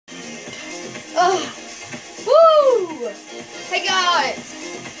Woo! Hey guys!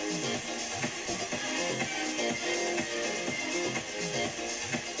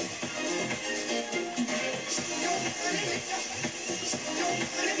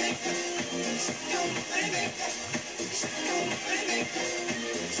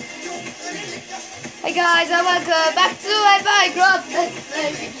 Hey guys, and welcome back to a Minecraft Let's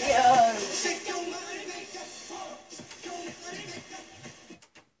Play video.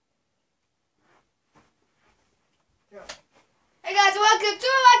 Hey guys, and welcome to a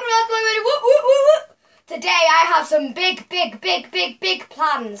Minecraft Let's Play video. Whoop, whoop, whoop, whoop. Today I have some big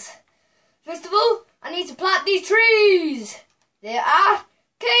plans. First of all, I need to plant these trees. There are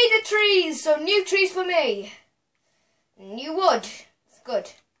cedar trees, so new trees for me. New wood, it's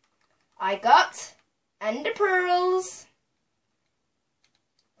good. I got ender pearls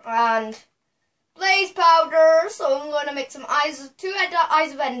and blaze powder, so I'm going to make some two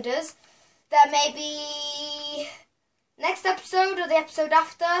eyes of enders. Then maybe next episode or the episode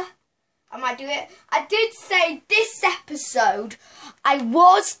after, I might do it. I did say this episode I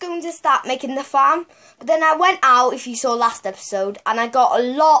was going to start making the farm, but then I went out, if you saw last episode, and I got a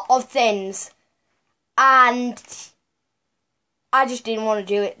lot of things, and I just didn't want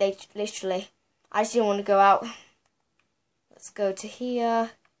to do it, literally. I just didn't want to go out. Let's go to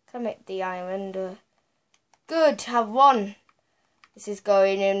here. Can I make the iron ender? Good, have one. This is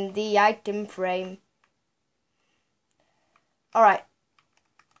going in the item frame. Alright.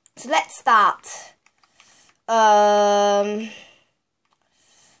 So let's start. Do I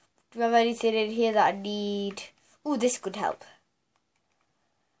have anything in here that I need? Ooh, this could help.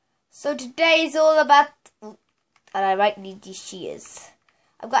 So today is all about... And I might need these shears.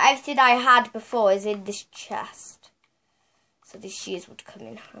 I've got everything I had before is in this chest. So these shears would come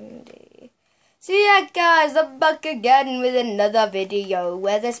in handy. So yeah guys, I'm back again with another video.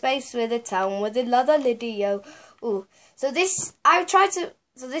 Where the space with a town with another video. Ooh. So this,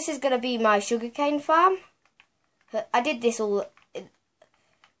 so this is going to be my sugarcane farm. I did this all...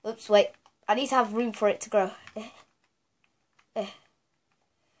 Oops, wait. I need to have room for it to grow.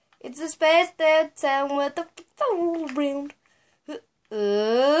 It's a space there town with the phone around.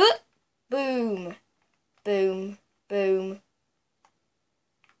 Boom. Boom. Boom.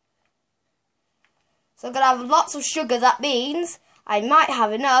 So I'm going to have lots of sugar. That means I might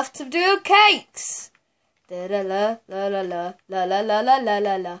have enough to do cakes. La la la la la la la la la la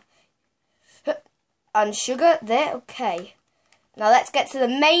la la. And sugar there. Okay. Now let's get to the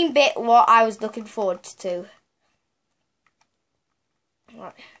main bit, what I was looking forward to.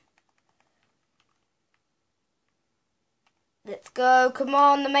 Right. Let's go, come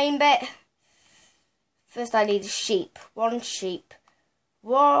on, the main bit. First I need a sheep. One sheep.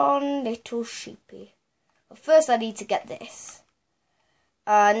 One little sheepy. But first I need to get this.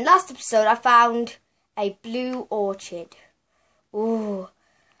 And last episode I found a blue orchid. Ooh.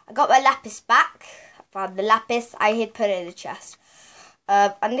 I got my lapis back. I found the lapis. I had put it in the chest.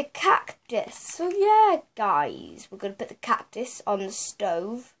 And the cactus. So yeah, guys. We're going to put the cactus on the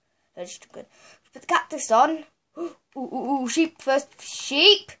stove. Just good. Put the cactus on. Ooh, sheep first.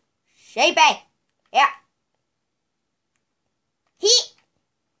 Sheep. Sheepy. Yeah.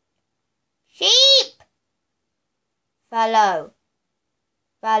 Sheep. Follow.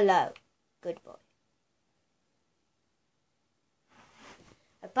 Follow. Good boy.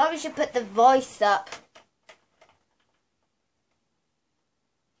 I probably should put the voice up.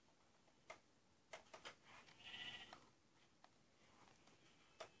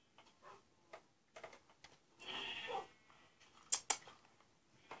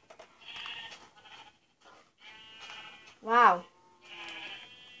 Wow.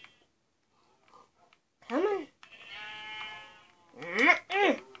 Come on.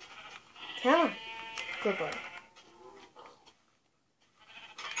 Come on. Good boy.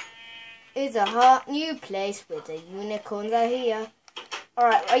 It's a hot new place where the unicorns are here.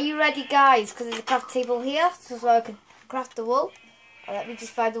 Alright, are you ready guys? Because there's a craft table here so I can craft the wool. Let me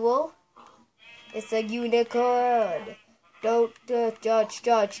just find the wool. It's a unicorn. Don't judge.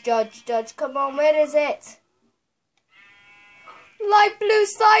 Come on, where is it? Light blue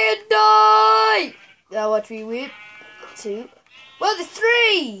cyanide! Now what we whip? 2. Well, there's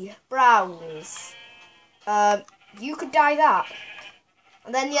 3 browns. You could dye that.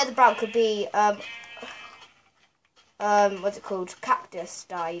 And then the other brown could be, what's it called? Cactus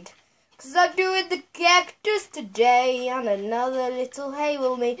dyed. Because I'm doing the cactus today, and another little hay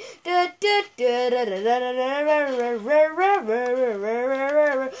will make.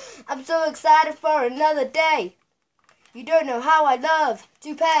 I'm so excited for another day. You don't know how I love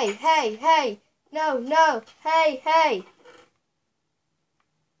to pay. Hey. No. Hey.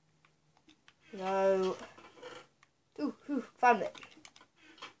 No. Ooh, found it.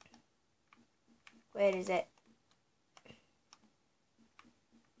 Where is it?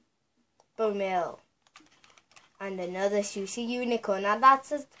 Bone meal. And another juicy unicorn. Now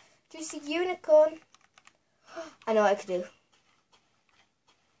that's a juicy unicorn. I know what I could do.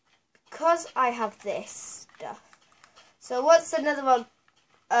 Because I have this stuff. So what's another one?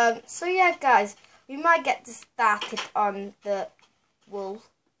 So yeah, guys, we might get started on the wool.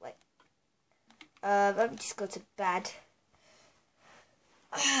 Wait. Let me just go to bed.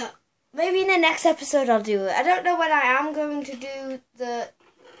 Maybe in the next episode I'll do it. I don't know when I am going to do the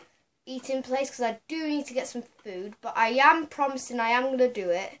eating place because I do need to get some food, but I am promising I am going to do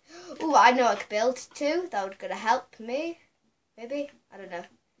it. Ooh, I know I could build too. That would gonna help me. Maybe? I don't know.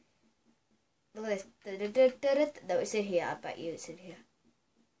 Look at this. No, it's in here. I bet you it's in here.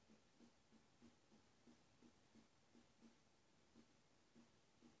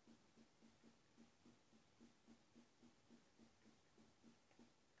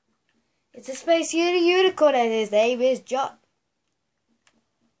 It's a space unicorn and his name is John.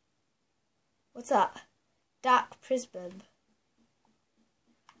 What's that? Dark Prism.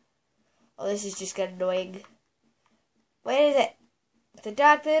 Oh, this is just getting annoying. Where is it? It's a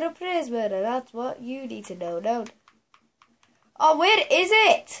dark little prism, and that's what you need to know, don't you? Oh, where is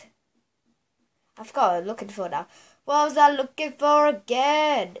it? I forgot what I'm looking for now. What was I looking for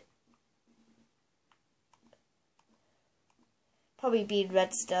again? Probably being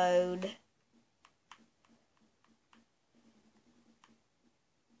redstone.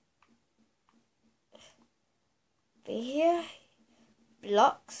 Be here?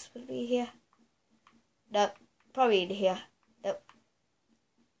 Blocks would be here. Nope, probably in here. Nope.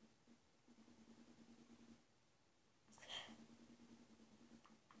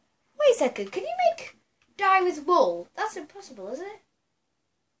 Wait a second, can you make dye with wool? That's impossible, isn't it?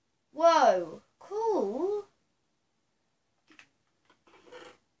 Whoa, cool.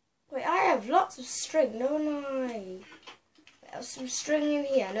 Wait, I have lots of string, don't I? Wait, I have some string in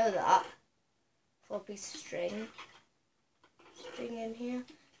here, I know that. 4 pieces of string. String in here.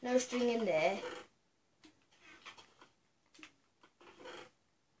 No string in there.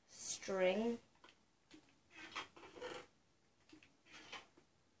 String.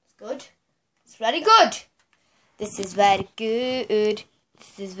 It's good. It's very good. This is very good.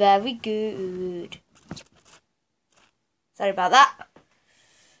 This is very good. Sorry about that.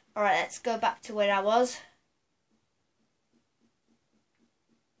 Alright, let's go back to where I was.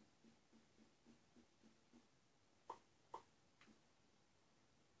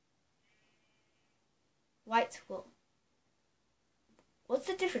 White wool. What's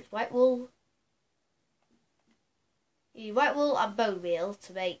the difference? White wool. You need white wool and bone meal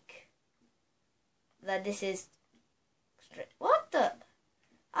to make. Then this is. What the?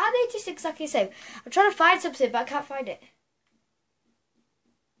 Are they just exactly the same? I'm trying to find something, but I can't find it.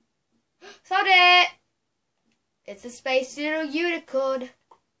 Found it! It's a space zero unicorn.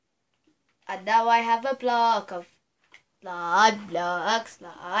 And now I have a block of slime block.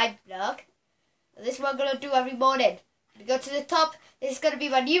 This is what I'm going to do every morning. I'm going to go to the top. This is going to be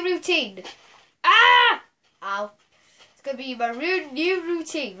my new routine. Ah! Ow. It's going to be my new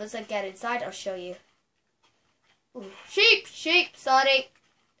routine. Once I get inside, I'll show you. Ooh. Sheep, sorry.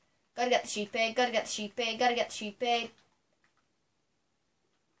 Gotta get the sheep in, gotta get the sheep in.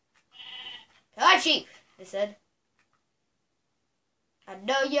 Come on, sheep. Listen. I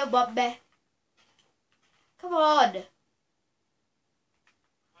know you want me. Come on.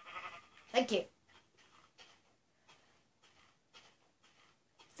 Thank you.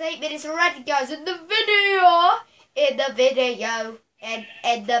 It's 8 minutes already, guys, in the video. In the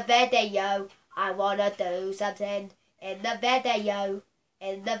video, I wanna do something. In the video,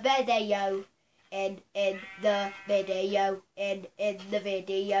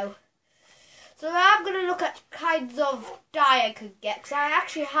 So I'm gonna look at kinds of dye I could get, because I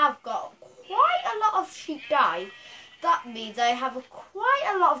actually have got quite a lot of sheep dye. That means I have quite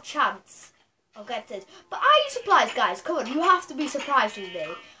a lot of chance of getting this. But are you surprised, guys? Come on, you have to be surprised with me.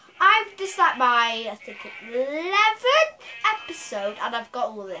 This is like my, I think, 11th episode, and I've got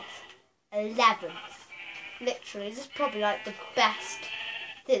all this. 11th. Literally, this is probably like the best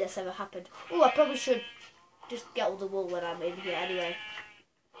thing that's ever happened. Oh, I probably should just get all the wool when I'm in here anyway.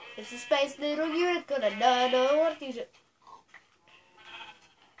 It's a space little unicorn, and no, what do you do?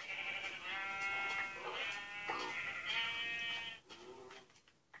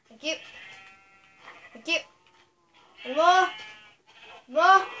 Thank you. Thank you. One more.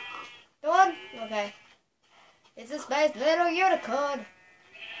 More. Go on. Okay. It's a space little unicorn.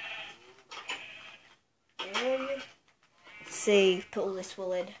 Let's see. Put all this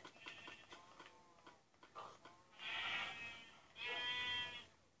wool in.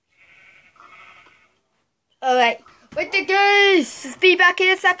 Alright, with the goose! Be back in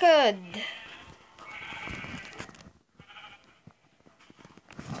a second.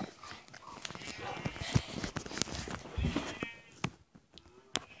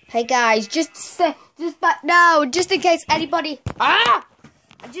 Hey guys, just back now, just in case anybody...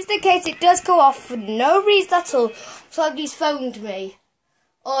 Just in case it does go off for no reason at all, somebody's phoned me.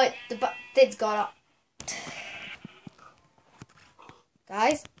 Oh, the thing's gone up.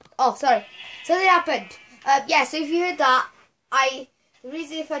 Guys? Oh, sorry. Something happened. Yeah, so if you heard that, the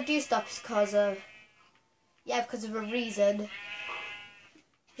reason if I do stop is because of... Yeah, because of a reason.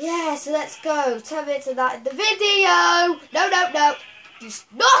 Yeah, so let's go. 10 minutes of that in the video. No. Just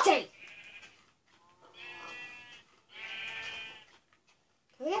naughty.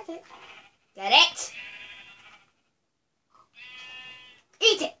 Can we get it? Get it.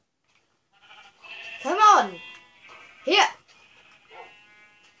 Eat it. Come on. Here.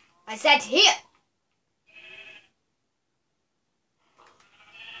 I said here.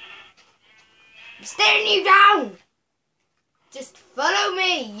 I'm staring you down. Just follow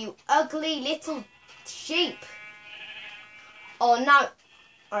me, you ugly little sheep. Oh, no.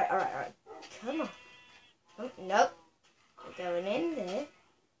 Alright. Come on. Oh, nope. We're going in there.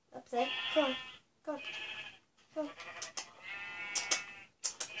 Up there. Come on.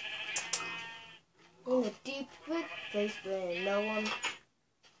 In the deep place where no one...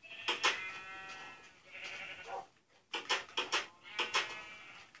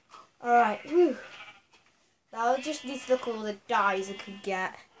 Alright, whew. Now I just need to look at all the dyes I could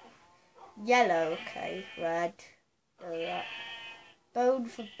get. Yellow, okay. Red. Bone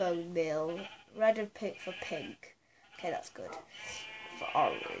for bone meal. Red and pink for pink. Okay, that's good. For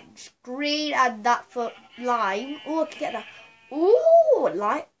orange. Green and that for lime. Oh, I can get that. Ooh,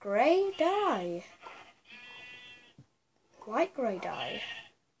 light grey dye. Light grey dye.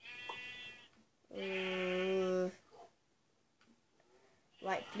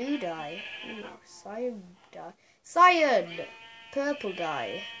 Light blue dye. Ooh, cyan dye. Cyan! Purple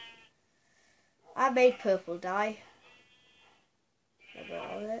dye. I made purple dye. Never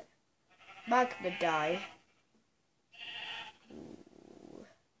on it. Magma dye. Ooh.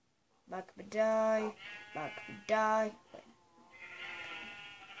 Magma dye. Wait.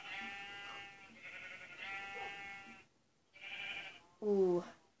 Ooh.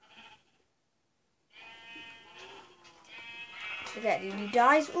 Did I get any new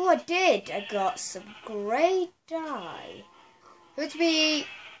dyes? Oh, I did. I got some grey dye. Who's me?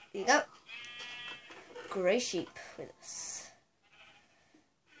 Here you go. Grey sheep with us.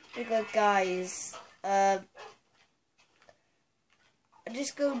 Here you go, guys. I'm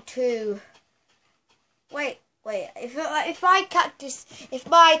just going to... Wait. If my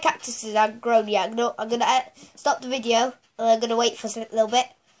cactuses aren't grown yet, I'm gonna stop the video and I'm gonna wait for a little bit.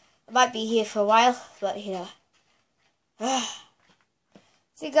 I might be here for a while, but you know.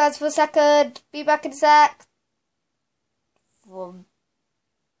 See you guys for a second. Be back in a sec. Vroom.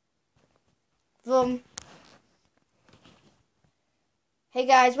 Hey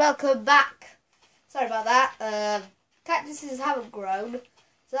guys, welcome back. Sorry about that. Cactuses haven't grown,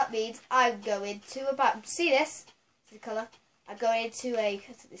 so that means I'm going to see this. See the colour. I'm going into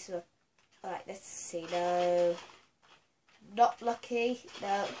this one. Alright, let's see. No. Not lucky.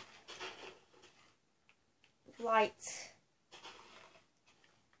 No. Light.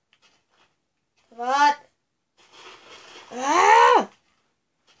 Come on. Ah!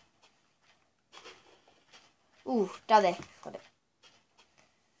 Ooh, down there. Got it.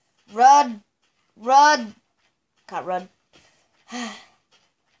 Run. Can't run. Here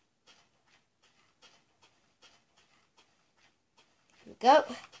we go.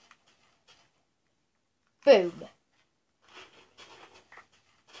 Boom.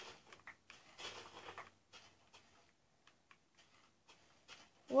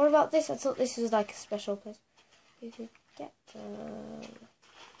 What about this? I thought this was like a special place. You could get